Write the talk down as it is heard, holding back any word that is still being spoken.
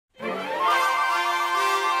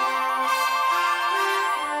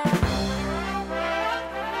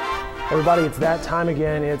Everybody, it's that time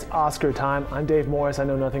again. It's Oscar time. I'm Dave Morris. I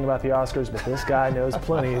know nothing about the Oscars, but this guy knows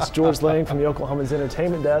plenty. It's George Lang from the Oklahoman's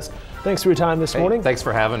Entertainment Desk. Thanks for your time this morning. Thanks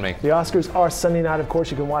for having me. The Oscars are Sunday night. Of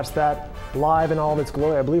course, you can watch that live in all of its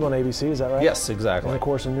glory, I believe, on ABC. Is that right? Yes, exactly. And of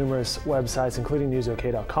course, on numerous websites, including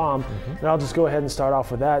newsok.com. And I'll just go ahead and start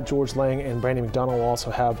off with that. George Lang and Brandy McDonald will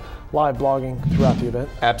also have live blogging throughout the event.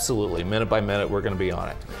 Absolutely. Minute by minute, we're going to be on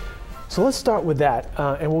it. So let's start with that,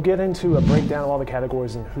 and we'll get into a breakdown of all the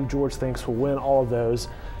categories and who George thinks will win all of those,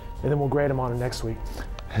 and then we'll grade them on it next week.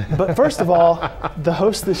 But first of all, the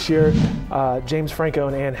hosts this year, James Franco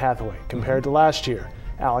and Anne Hathaway, compared to last year,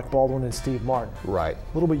 Alec Baldwin and Steve Martin. Right.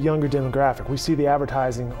 A little bit younger demographic. We see the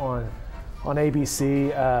advertising on ABC.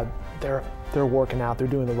 They're working out. They're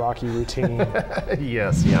doing the Rocky routine.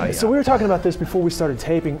 Yes, yeah. So we were talking about this before we started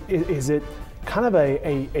taping. Is it kind of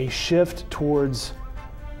a shift towards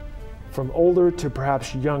from older to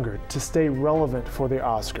perhaps younger to stay relevant for the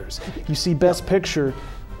Oscars? You see Best Picture,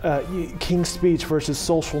 King's Speech versus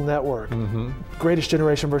Social Network, Greatest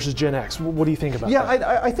Generation versus Gen X. What do you think about that?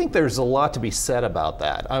 Yeah, I think there's a lot to be said about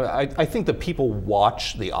that. I think that people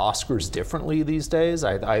watch the Oscars differently these days.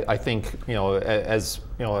 I think,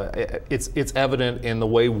 it's evident in the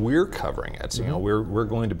way we're covering it. You know, we're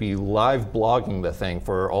going to be live blogging the thing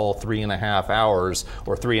for all 3.5 hours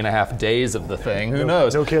or 3.5 days of the thing. Who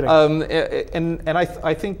knows? No kidding. And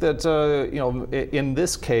I think that in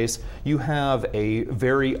this case you have a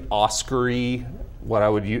very Oscar-y,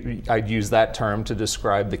 I'd use that term to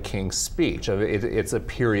describe the King's Speech. It's a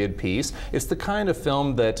period piece. It's the kind of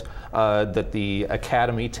film that the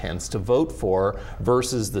Academy tends to vote for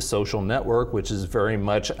versus The Social Network, which is very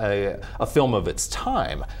much a film of its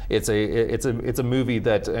time. It's a movie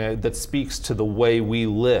that speaks to the way we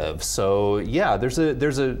live. So yeah, there's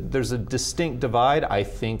a distinct divide. I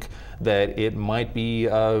think that it might be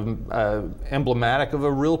emblematic of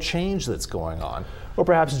a real change that's going on. Or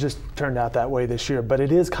perhaps it just turned out that way this year, but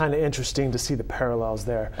it is kind of interesting to see the parallels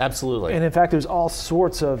there. Absolutely. And in fact, there's all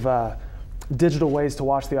sorts of digital ways to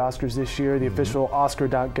watch the Oscars this year. The official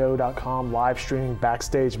Oscar.go.com live streaming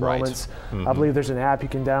backstage moments. I believe there's an app you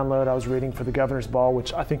can download. I was reading for the Governor's Ball,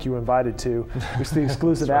 which I think you were invited to. It's the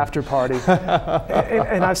exclusive after party.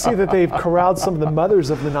 and I see that they've corralled some of the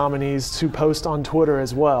mothers of the nominees to post on Twitter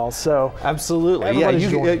as well. So absolutely, yeah.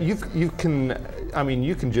 You can. I mean,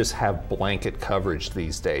 you can just have blanket coverage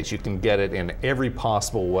these days. You can get it in every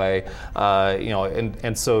possible way,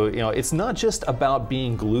 and so it's not just about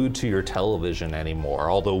being glued to your television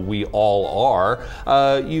anymore. Although we all are,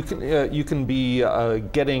 you can be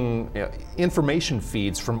getting information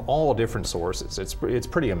feeds from all different sources. It's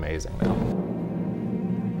pretty amazing now.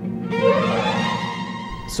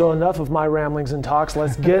 So enough of my ramblings and talks.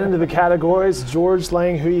 Let's get into the categories. George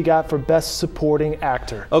Lang, who you got for Best Supporting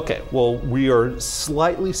Actor? Okay, well, we are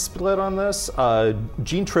slightly split on this.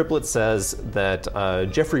 Gene Triplett says that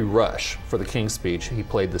Jeffrey Rush, for The King's Speech, he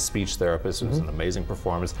played the speech therapist. It was an amazing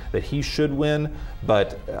performance, that he should win,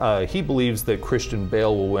 but he believes that Christian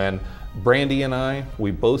Bale will win. Brandy and I,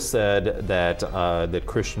 we both said that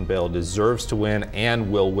Christian Bale deserves to win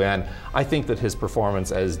and will win. I think that his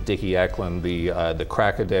performance as Dickie Eklund, the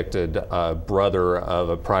crack-addicted brother of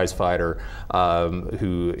a prize fighter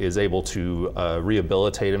who is able to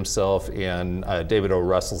rehabilitate himself in David O.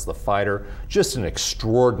 Russell's The Fighter, just an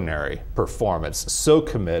extraordinary performance, so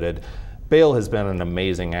committed. Bale has been an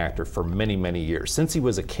amazing actor for many, many years, since he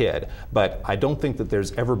was a kid, but I don't think that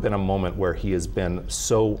there's ever been a moment where he has been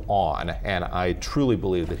so on, and I truly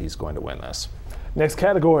believe that he's going to win this. Next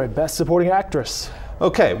category, Best Supporting Actress.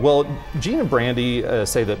 Okay, well, Gene and Brandy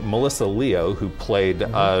say that Melissa Leo, who played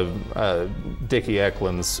Dickie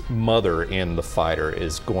Eklund's mother in The Fighter,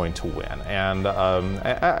 is going to win. And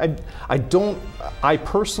I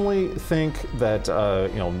personally think that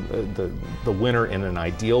the winner in an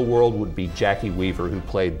ideal world would be Jackie Weaver, who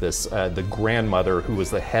played the grandmother who was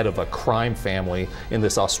the head of a crime family in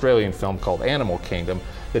this Australian film called Animal Kingdom,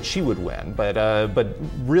 that she would win. But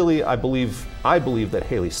really, I believe that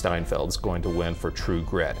Haley Steinfeld's going to win for True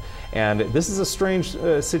Grit. And this is a strange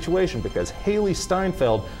situation, because Haley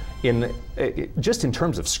Steinfeld, just in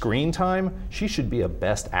terms of screen time, she should be a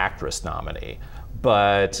Best Actress nominee.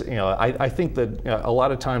 But I think that a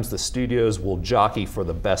lot of times the studios will jockey for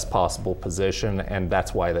the best possible position, and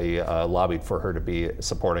that's why they lobbied for her to be a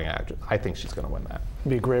supporting actress. I think she's going to win that. It'd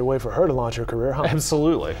be a great way for her to launch her career, huh?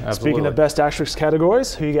 Absolutely. Speaking of Best Actress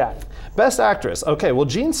categories, who you got? Best Actress. Okay, well,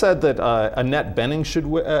 Gene said that Annette Bening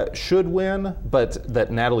should win, but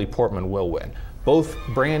that Natalie Portman will win. Both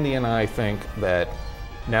Brandy and I think that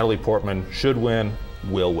Natalie Portman should win,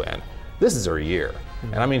 will win. This is her year.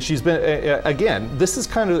 And I mean, she's been again. This is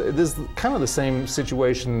kind of the same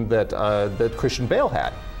situation that that Christian Bale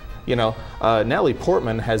had. You know, Natalie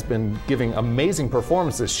Portman has been giving amazing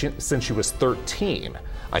performances since she was 13.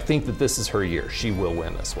 I think that this is her year. She will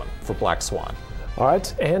win this one for Black Swan. All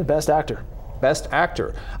right, and Best Actor. Best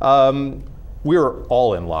Actor. We're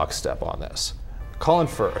all in lockstep on this. Colin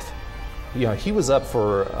Firth. You know, he was up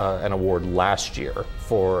for an award last year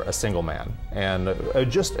for A Single Man, and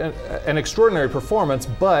just an extraordinary performance.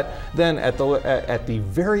 But then at the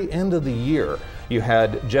very end of the year, you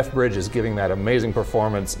had Jeff Bridges giving that amazing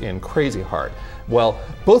performance in Crazy Heart. Well,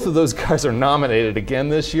 both of those guys are nominated again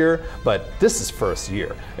this year, but this is first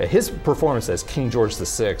year. His performance as King George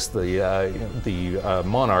VI, the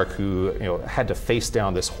monarch who had to face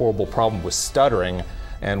down this horrible problem with stuttering,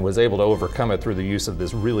 and was able to overcome it through the use of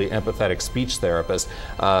this really empathetic speech therapist.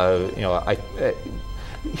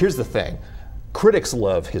 Here's the thing. Critics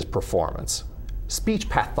love his performance. Speech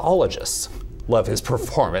pathologists love his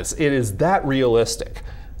performance. It is that realistic.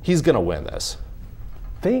 He's gonna win this.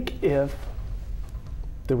 Think if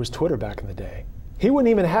there was Twitter back in the day. He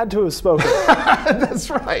wouldn't even had to have spoken.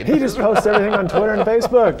 That's right. He just posts everything on Twitter and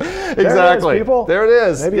Facebook. Exactly. There it is, people. There it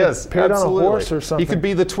is. Maybe yes, appeared absolutely. on a horse or something. He could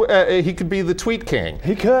be the tweet king.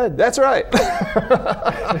 He could. That's right.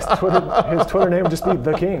 His Twitter name would just be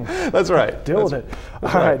The King. That's right. Deal with it.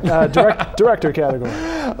 All right, director category.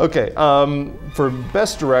 Okay, for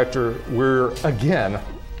Best Director, we're again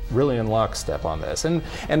really in lockstep on this, and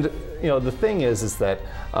the thing is that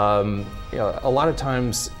a lot of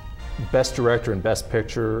times Best Director and Best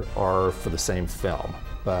Picture are for the same film,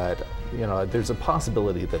 but there's a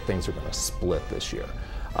possibility that things are going to split this year,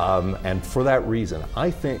 and for that reason, I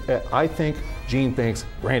think Gene thinks,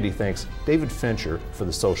 Randy thinks, David Fincher for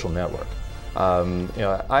The Social Network.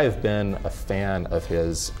 I have been a fan of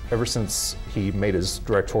his ever since he made his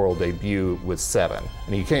directorial debut with Seven,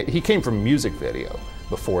 and he came from music video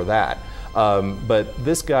before that, but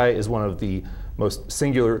this guy is one of the most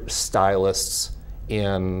singular stylists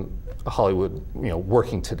in Hollywood,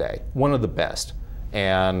 working today, one of the best,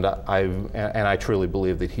 and I truly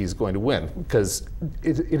believe that he's going to win because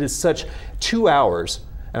it is such 2 hours,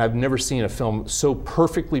 and I've never seen a film so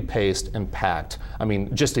perfectly paced and packed. I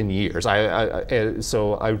mean, just in years.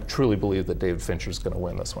 So I truly believe that David Fincher is going to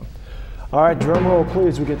win this one. All right, drum roll,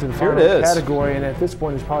 please. We get to the final Here it is. category, and at this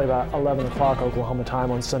point, it's probably about 11 o'clock Oklahoma time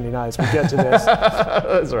on Sunday nights. We get to this.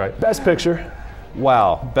 That's right. Best Picture.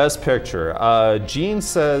 Wow, Best Picture. Gene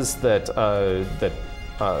says that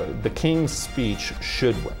The King's Speech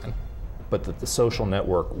should win, but that The Social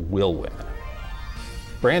Network will win.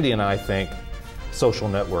 Brandy and I think Social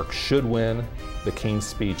Network should win, The King's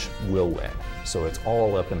Speech will win. So it's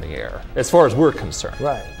all up in the air, as far as we're concerned.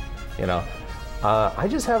 Right. I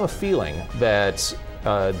just have a feeling that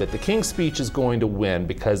The King's Speech is going to win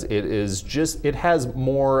because it has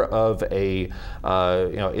more of a,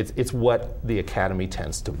 it's what the Academy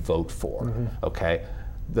tends to vote for, okay?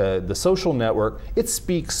 The Social Network, it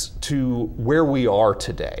speaks to where we are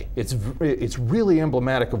today. It's really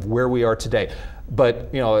emblematic of where we are today. But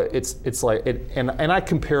it's like and I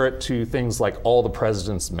compare it to things like All the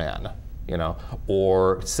President's Men,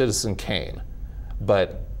 or Citizen Kane.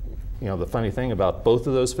 But the funny thing about both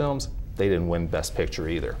of those films, they didn't win Best Picture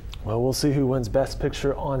either. Well, we'll see who wins Best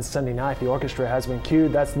Picture on Sunday night. The orchestra has been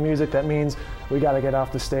cued. That's the music. That means we got to get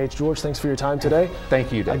off the stage. George, thanks for your time today.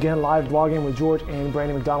 Thank you, Dave. Again, live blogging with George and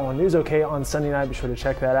Brandy McDonald on News OK on Sunday night. Be sure to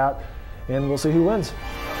check that out, and we'll see who wins.